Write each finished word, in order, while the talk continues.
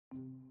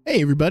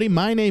Hey everybody,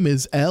 my name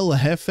is El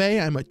Jefe.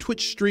 I'm a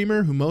Twitch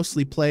streamer who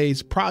mostly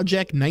plays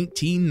Project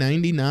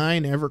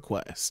 1999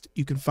 EverQuest.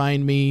 You can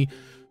find me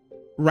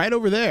right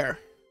over there.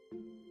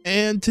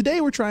 And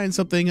today we're trying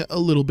something a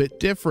little bit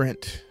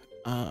different.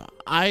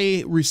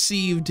 I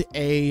received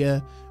a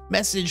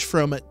message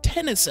from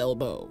Tennis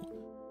Elbow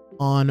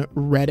on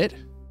Reddit.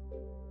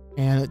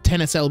 And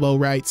Tennis Elbow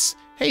writes,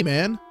 "Hey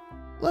man,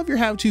 love your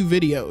how-to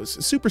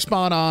videos. Super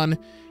spot on.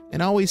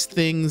 And always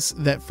things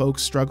that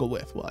folks struggle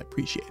with." Well, I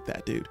appreciate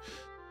that, dude.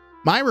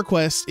 My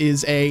request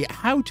is a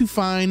how to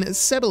find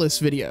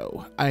Sebilis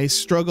video. I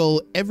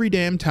struggle every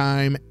damn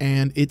time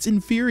and it's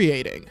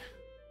infuriating.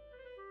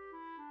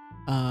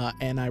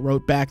 And I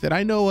wrote back that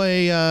I know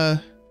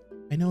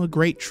a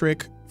great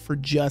trick for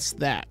just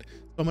that.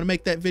 So I'm gonna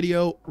make that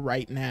video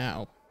right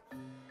now.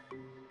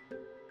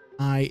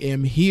 I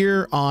am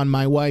here on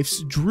my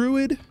wife's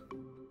Druid.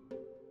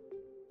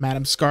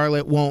 Madam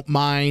Scarlet won't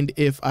mind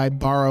if I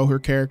borrow her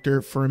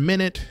character for a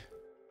minute.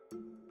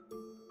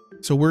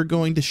 So we're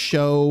going to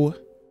show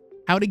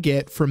how to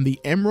get from the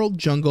Emerald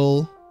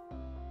Jungle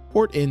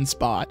port-in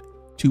spot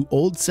to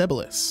Old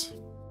Sebilis.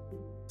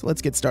 So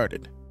let's get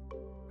started.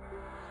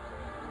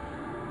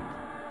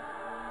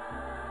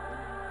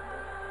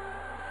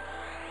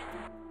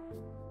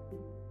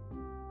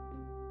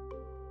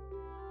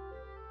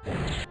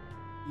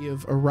 We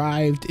have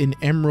arrived in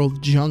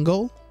Emerald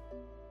Jungle.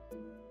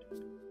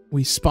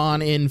 We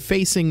spawn in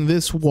facing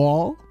this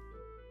wall,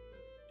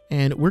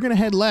 and we're gonna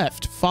head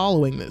left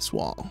following this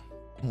wall.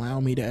 Allow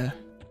me to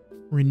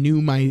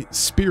renew my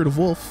Spirit of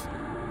Wolf,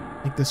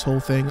 make this whole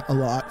thing a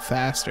lot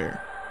faster.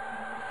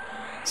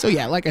 So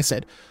yeah, like I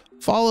said,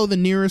 follow the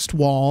nearest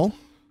wall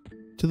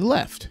to the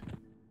left,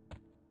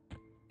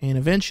 and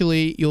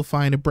eventually you'll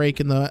find a break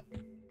in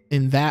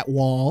that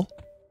wall,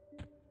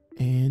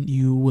 and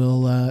you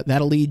will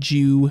that'll lead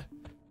you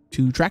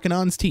to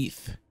Draconon's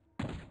Teeth.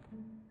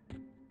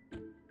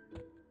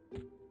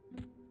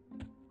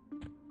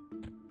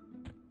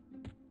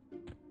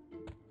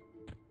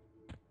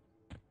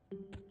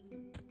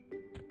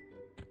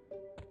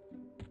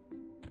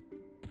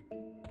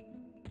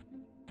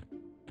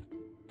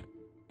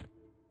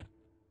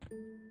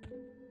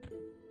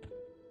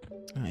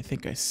 I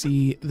think I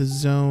see the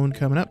zone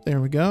coming up. There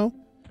we go.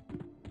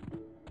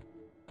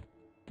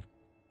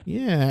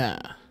 Yeah.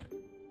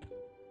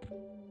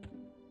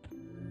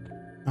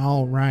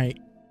 All right.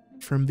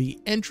 From the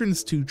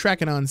entrance to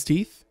Draconon's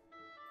Teeth,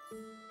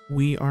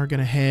 we are going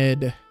to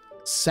head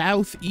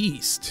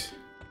southeast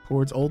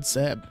towards Old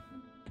Seb.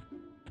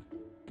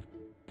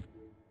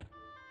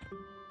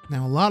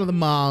 Now, a lot of the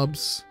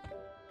mobs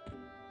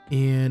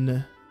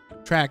in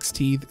Track's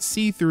Teeth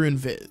see through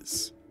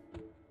Invis.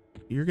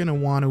 You're going to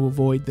want to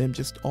avoid them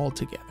just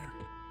altogether.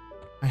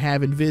 I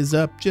have Invis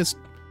up just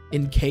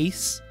in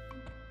case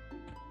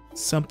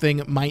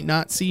something might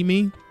not see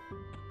me.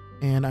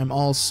 And I'm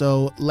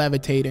also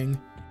levitating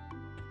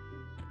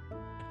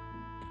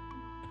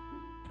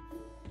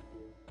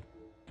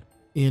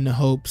in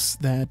hopes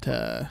that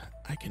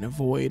I can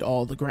avoid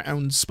all the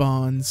ground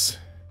spawns.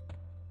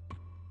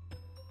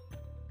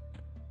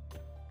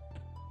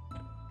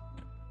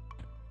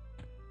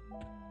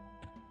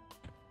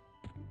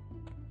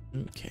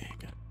 Okay,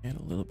 gotta add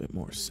a little bit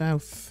more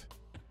south.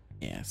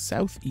 Yeah,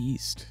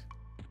 southeast.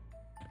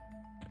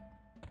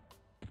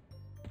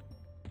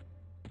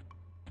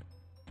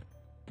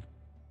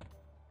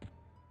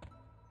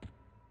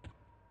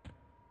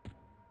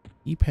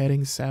 Keep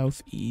heading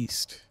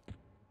southeast.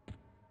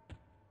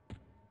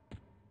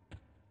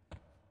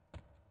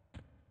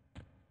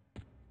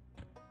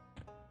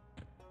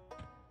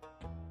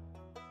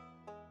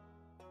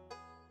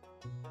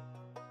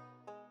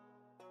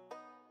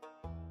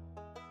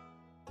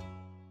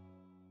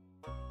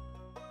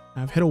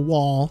 I've hit a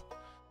wall.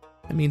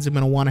 That means I'm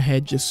going to want to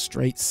head just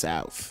straight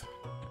south.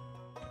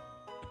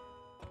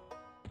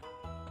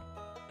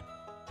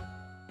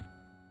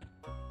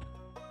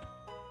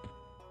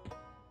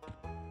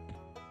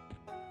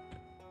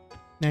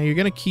 Now you're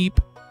going to keep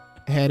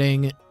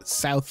heading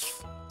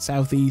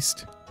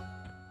southeast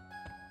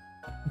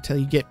until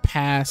you get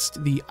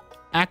past the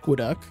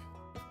aqueduct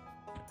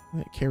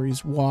that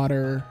carries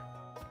water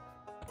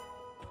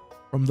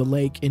from the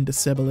lake into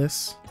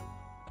Sebilis.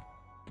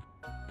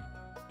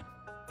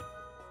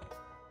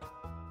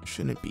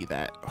 Shouldn't be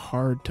that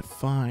hard to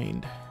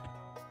find.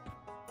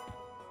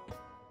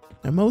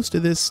 Now most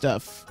of this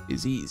stuff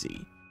is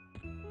easy.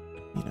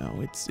 You know,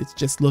 it's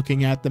just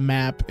looking at the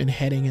map and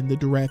heading in the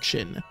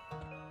direction.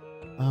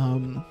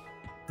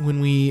 When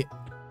we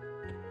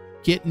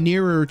get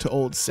nearer to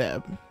Old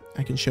Seb,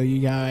 I can show you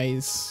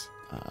guys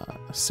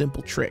a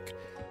simple trick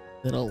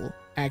that'll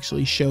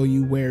actually show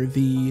you where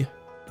the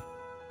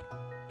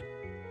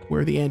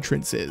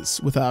entrance is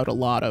without a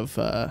lot of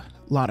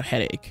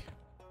headache.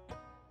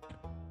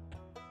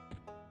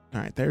 All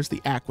right, there's the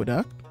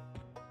aqueduct.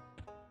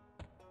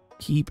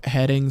 Keep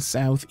heading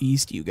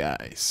southeast, you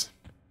guys.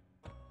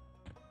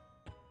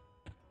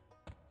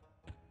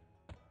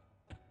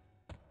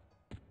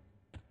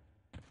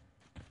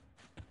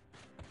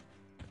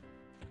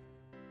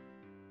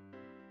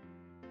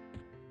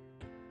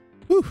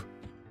 Whew.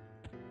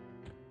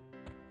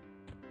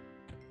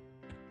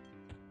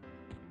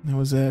 There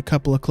was a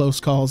couple of close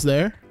calls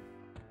there.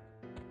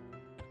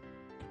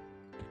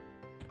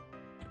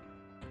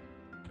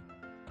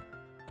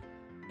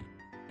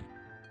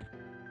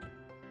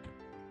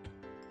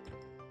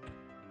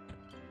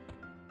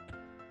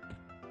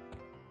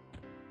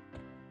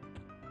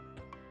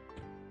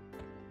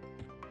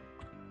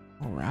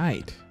 All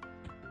right.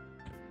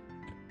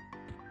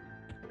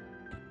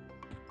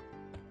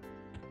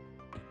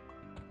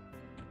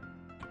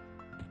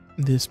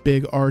 This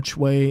big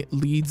archway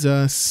leads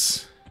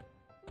us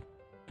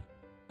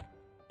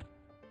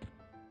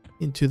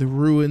into the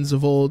ruins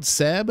of Old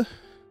Seb.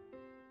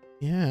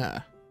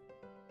 Yeah.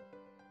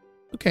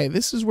 Okay,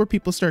 this is where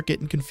people start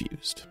getting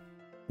confused.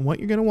 And what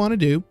you're going to want to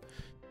do,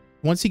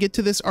 once you get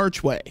to this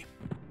archway,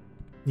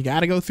 you got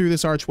to go through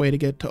this archway to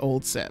get to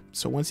Old Seb.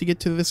 So once you get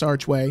to this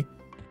archway,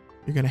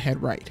 you're going to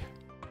head right.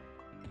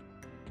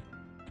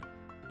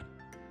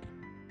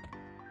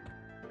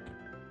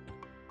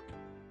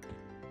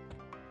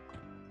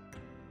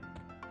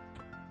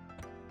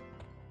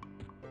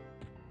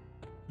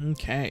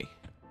 Okay.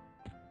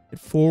 Head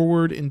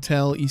forward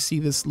until you see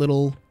this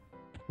little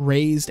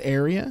raised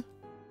area.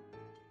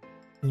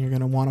 And you're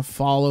going to want to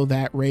follow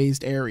that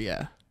raised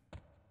area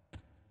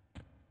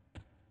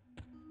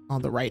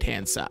on the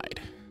right-hand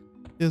side.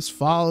 Just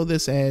follow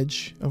this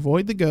edge.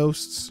 Avoid the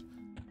ghosts.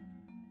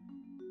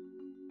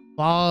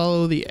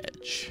 Follow the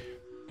edge.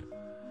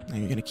 Now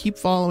you're going to keep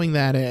following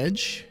that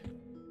edge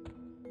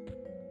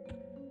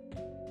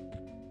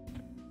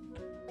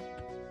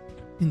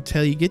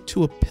until you get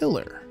to a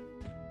pillar.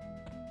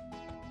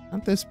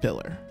 Not this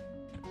pillar.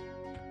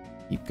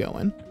 Keep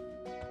going.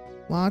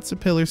 Lots of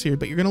pillars here,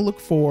 but you're going to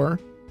look for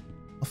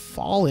a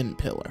fallen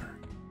pillar.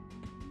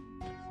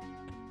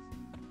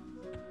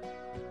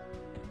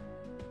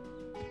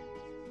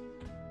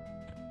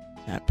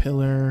 That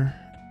pillar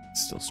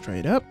is still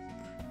straight up.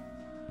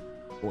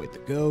 Avoid the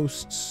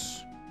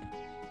ghosts.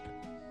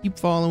 Keep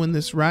following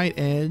this right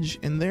edge,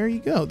 and there you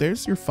go.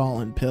 There's your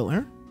fallen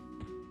pillar.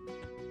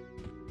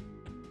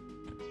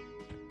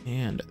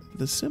 And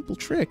the simple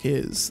trick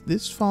is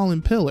this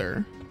fallen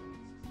pillar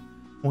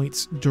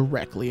points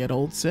directly at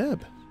Old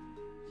Seb.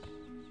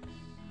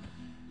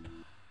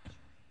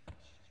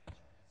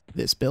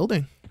 This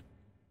building.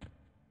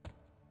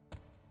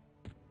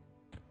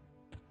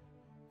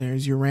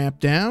 There's your ramp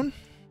down.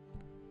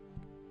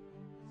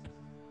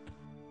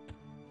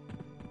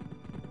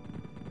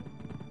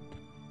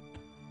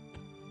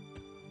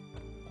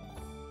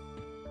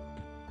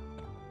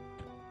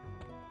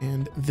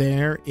 And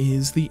there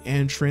is the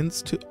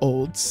entrance to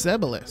Old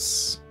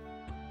Sebilis.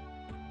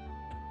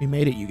 We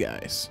made it, you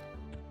guys.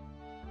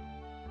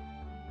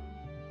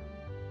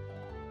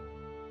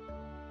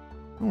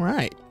 All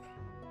right.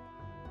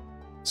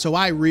 So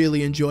I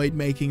really enjoyed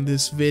making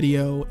this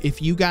video. If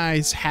you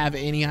guys have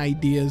any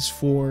ideas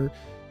for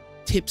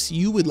tips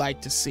you would like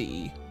to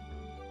see,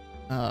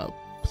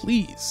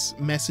 please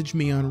message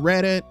me on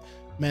Reddit,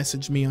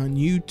 message me on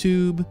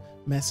YouTube,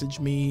 message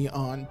me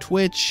on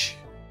Twitch.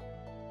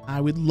 I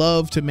would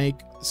love to make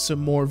some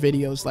more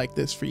videos like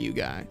this for you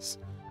guys.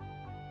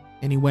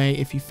 Anyway,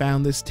 if you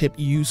found this tip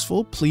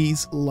useful,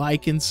 please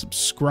like and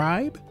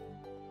subscribe.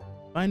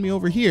 Find me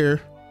over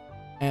here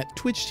at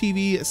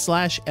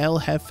twitch.tv/El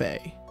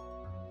Jefe.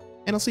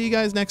 And I'll see you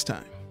guys next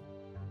time.